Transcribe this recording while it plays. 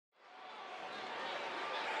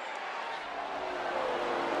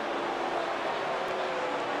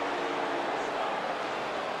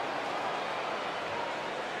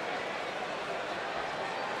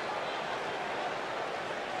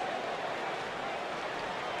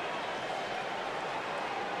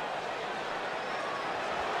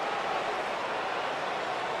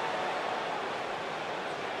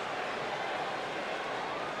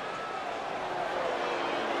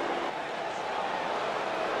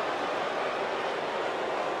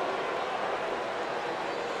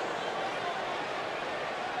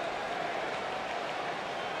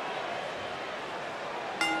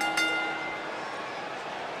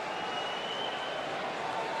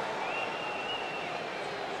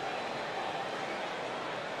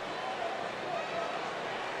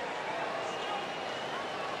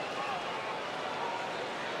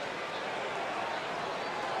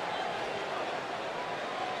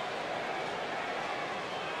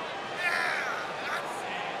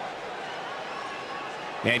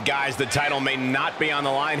And guys, the title may not be on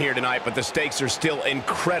the line here tonight, but the stakes are still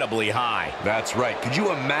incredibly high. That's right. Could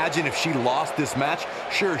you imagine if she lost this match?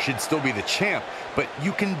 Sure, she'd still be the champ, but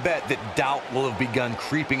you can bet that doubt will have begun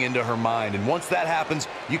creeping into her mind. And once that happens,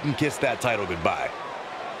 you can kiss that title goodbye.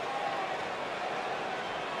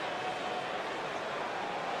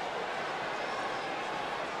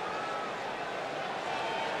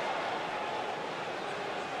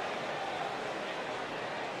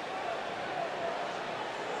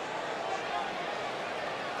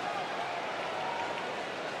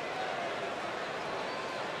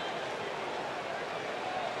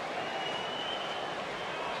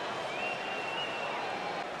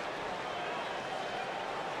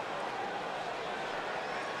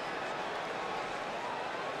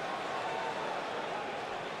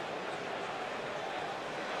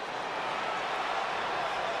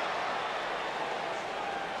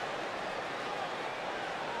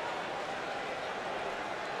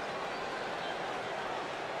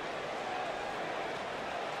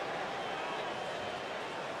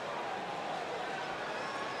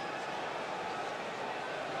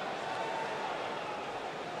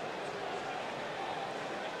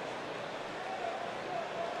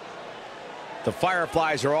 The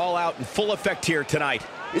Fireflies are all out in full effect here tonight.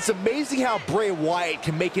 It's amazing how Bray Wyatt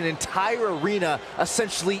can make an entire arena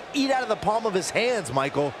essentially eat out of the palm of his hands,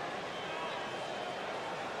 Michael.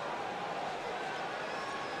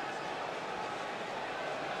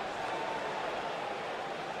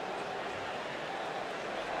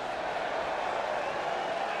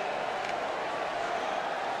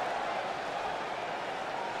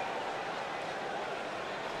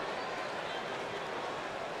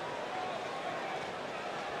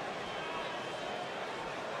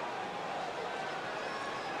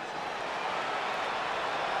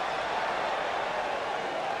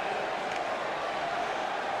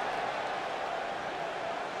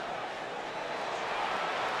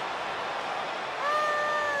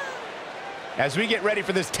 As we get ready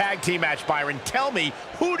for this tag team match, Byron, tell me,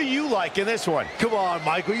 who do you like in this one? Come on,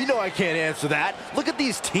 Michael, you know I can't answer that. Look at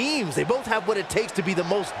these teams. They both have what it takes to be the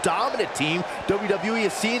most dominant team WWE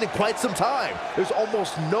has seen in quite some time. There's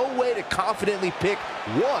almost no way to confidently pick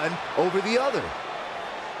one over the other.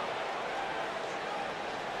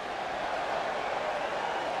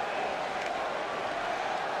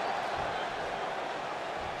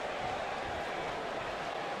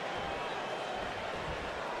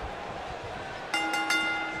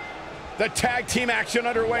 The tag team action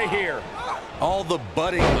underway here. All the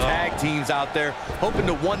budding tag teams out there hoping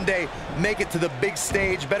to one day make it to the big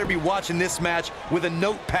stage better be watching this match with a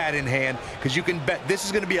notepad in hand, because you can bet this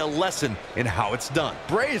is going to be a lesson in how it's done.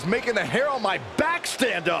 Bray is making the hair on my back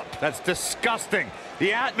stand up. That's disgusting.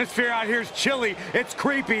 The atmosphere out here is chilly, it's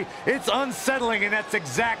creepy, it's unsettling, and that's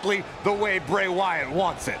exactly the way Bray Wyatt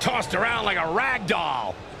wants it. Tossed around like a rag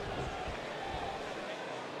doll.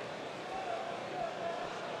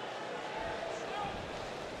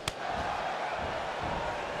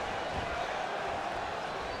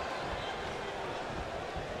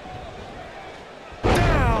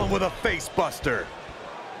 With a face buster.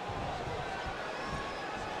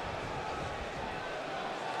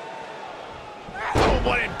 Oh,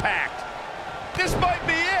 what impact! This might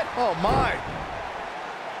be it! Oh, my.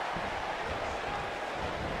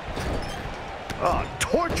 Oh,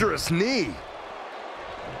 torturous knee.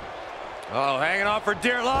 Oh, hanging on for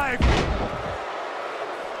dear life.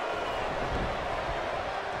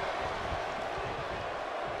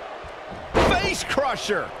 Face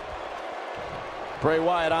crusher! Bray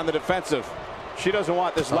Wyatt on the defensive. She doesn't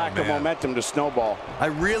want this lack of momentum to snowball. I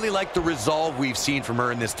really like the resolve we've seen from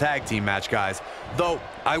her in this tag team match, guys. Though,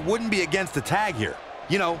 I wouldn't be against the tag here.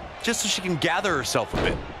 You know, just so she can gather herself a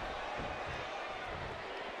bit.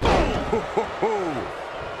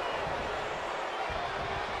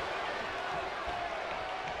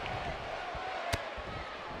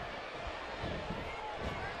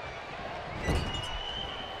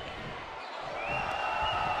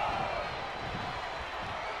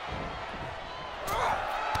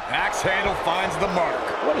 Axe handle finds the mark.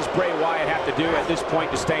 What does Bray Wyatt have to do at this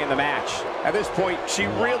point to stay in the match? At this point, she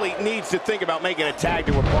really needs to think about making a tag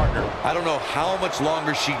to her partner. I don't know how much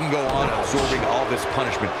longer she can go on absorbing all this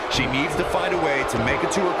punishment. She needs to find a way to make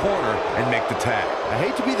it to her corner and make the tag. I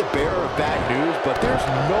hate to be the bearer of bad news, but there's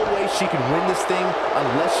no way she can win this thing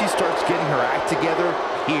unless she starts getting her act together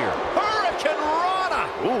here. Hurricane Rana!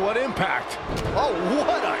 Ooh, what impact. Oh,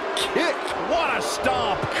 what a kick. What a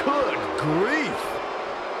stomp! Good grief.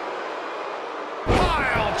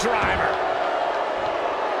 Pile driver!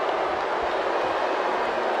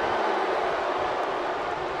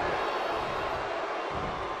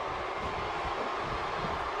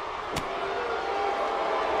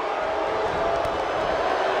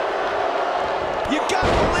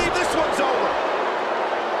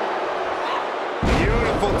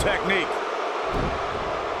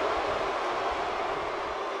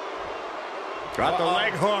 Got the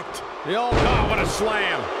leg hooked. Oh, what a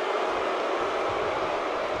slam.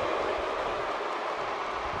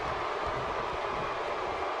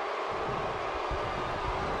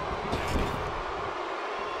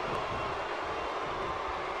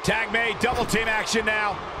 Tag made, double team action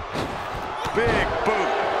now. Big boot.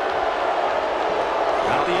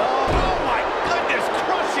 Oh my goodness,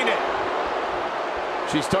 crushing it.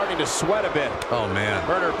 She's starting to sweat a bit. Oh, man.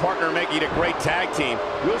 Her and her partner making a great tag team.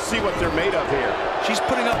 We'll see what they're made of here. She's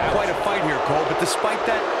putting up quite a fight here, Cole, but despite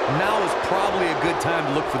that, now is probably a good time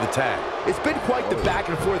to look for the tag. It's been quite the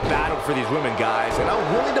back and forth battle for these women, guys, and I'm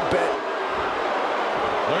willing to bet.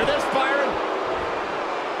 Look at this, Byron.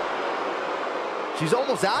 She's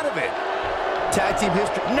almost out of it. Tag team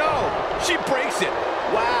history. No, she breaks it.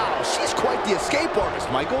 Wow, she's quite the escape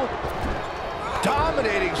artist, Michael.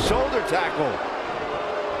 Dominating shoulder tackle.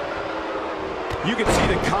 You can see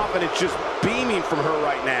the confidence just beaming from her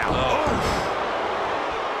right now.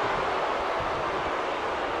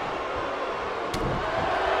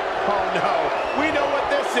 Oh no, we know what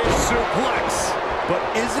this is. Suplex. But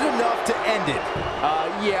is it enough to end it?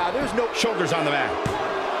 Yeah, there's no Shoulders on the mat.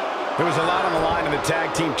 There was a lot on the line in the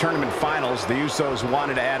tag team tournament finals. The Usos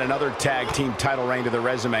wanted to add another tag team title reign to their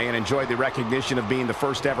resume and enjoyed the recognition of being the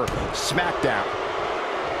first ever SmackDown.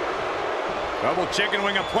 Double chicken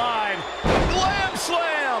wing applied. Glam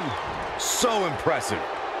slam! So impressive.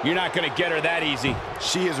 You're not going to get her that easy.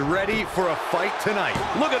 She is ready for a fight tonight.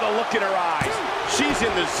 Look at the look in her eyes. She's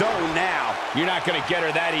in the zone now. You're not going to get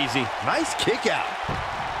her that easy. nice kick out.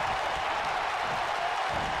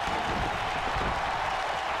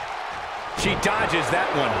 She dodges that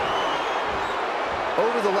one.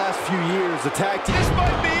 Over the last few years, the tag team... This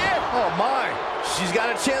might be it. Oh, my. She's got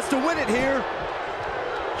a chance to win it here.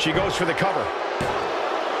 She goes for the cover.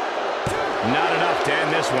 Not enough to end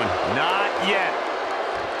this one. Not yet.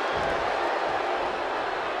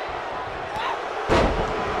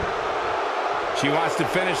 She wants to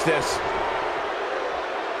finish this.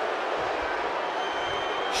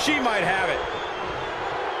 She might have it.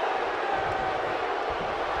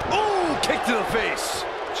 Ooh, kick to the face.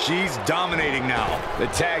 She's dominating now. The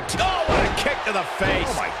tag team. Oh, what a kick to the face.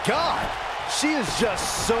 Oh, my God. She is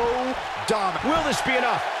just so dominant. Will this be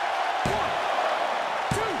enough?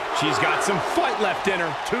 She's got some fight left in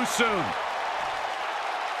her. Too soon.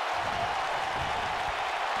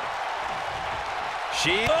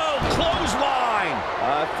 Oh, clothesline.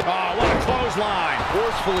 Oh, what a clothesline.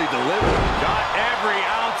 Forcefully delivered. Got every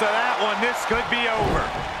ounce of that one. This could be over.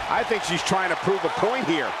 I think she's trying to prove a point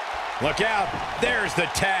here. Look out. There's the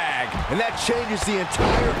tag. And that changes the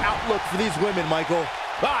entire outlook for these women, Michael.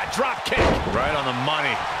 Ah, drop kick. Right on the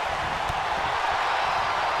money.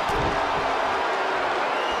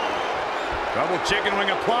 Double chicken wing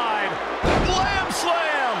applied. Glam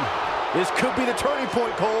slam. This could be the turning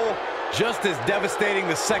point, Cole. Just as devastating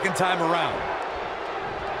the second time around.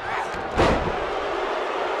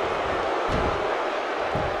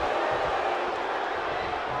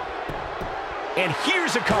 And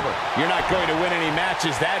here's a cover. You're not going to win any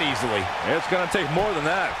matches that easily. It's going to take more than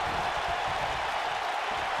that.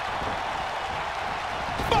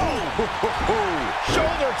 Boom!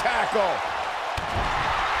 Shoulder tackle.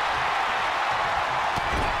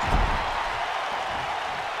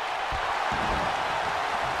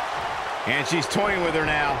 And she's toying with her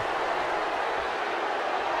now.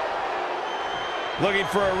 Looking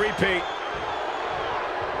for a repeat.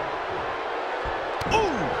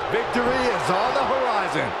 Ooh! Victory is on the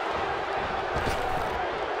horizon.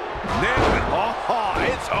 Nailed it. Oh,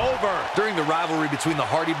 it's over. During the rivalry between the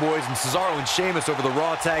Hardy Boys and Cesaro and Sheamus over the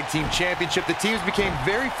Raw Tag Team Championship, the teams became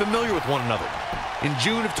very familiar with one another. In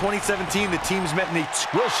June of 2017, the teams met in the...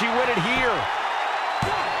 Will she win it here?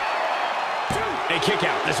 A kick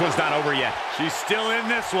out. This one's not over yet. She's still in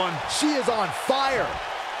this one. She is on fire.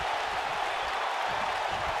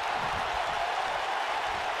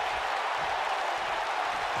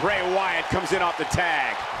 Bray Wyatt comes in off the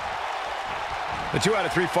tag. The 2 out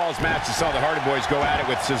of 3 falls match that saw the Hardy Boys go at it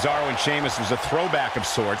with Cesaro and Sheamus was a throwback of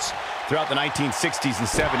sorts. Throughout the 1960s and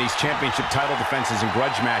 70s, championship title defenses and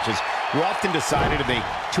grudge matches were often decided in the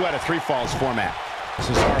 2 out of 3 falls format.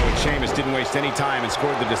 Cesaro and Sheamus didn't waste any time and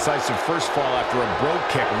scored the decisive first fall after a brogue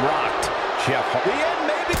kick rocked Jeff Hardy. The end,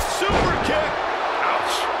 maybe. Super kick.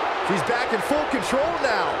 Ouch. She's back in full control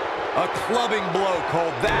now. A clubbing blow,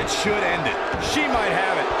 Cole. That should end it. She might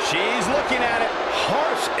have it. She's looking at it.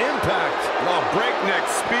 Harsh impact. Well, breakneck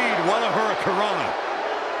speed won a hurricanrana.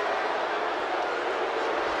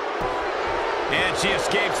 And she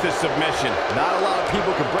escapes the submission. Not a lot of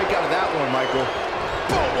people can break out of that one, Michael.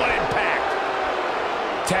 Boom, what impact.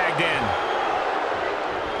 Tagged in.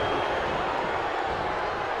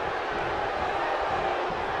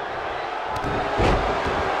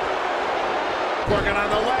 Working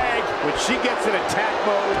on the leg. When she gets in attack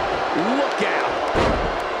mode, look out.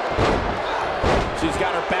 She's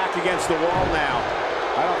got her back against the wall now.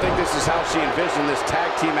 I don't think this is how she envisioned this tag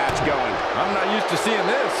team match going. I'm not used to seeing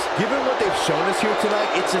this. Given what they've shown us here tonight,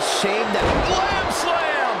 it's a shame that... Glam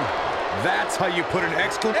slam! That's how you put an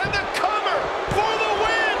exclamation. And the cover for the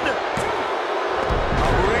win!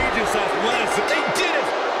 Outrageous athleticism. They did it!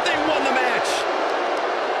 They won the match!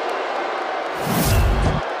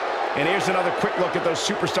 And here's another quick look at those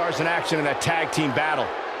superstars in action in a tag team battle.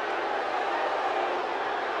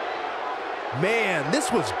 Man,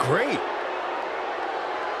 this was great.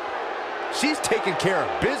 She's taking care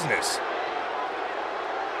of business.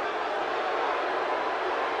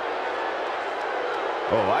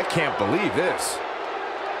 Oh, I can't believe this.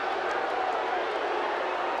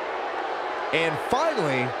 And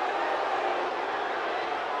finally...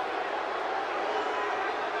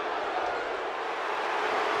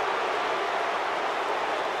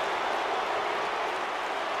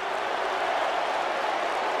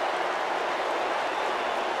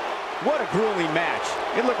 What a grueling match.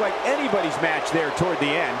 It looked like anybody's match there toward the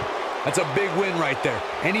end. That's a big win right there.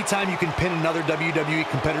 Anytime you can pin another WWE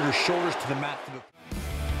competitor's shoulders to the mat.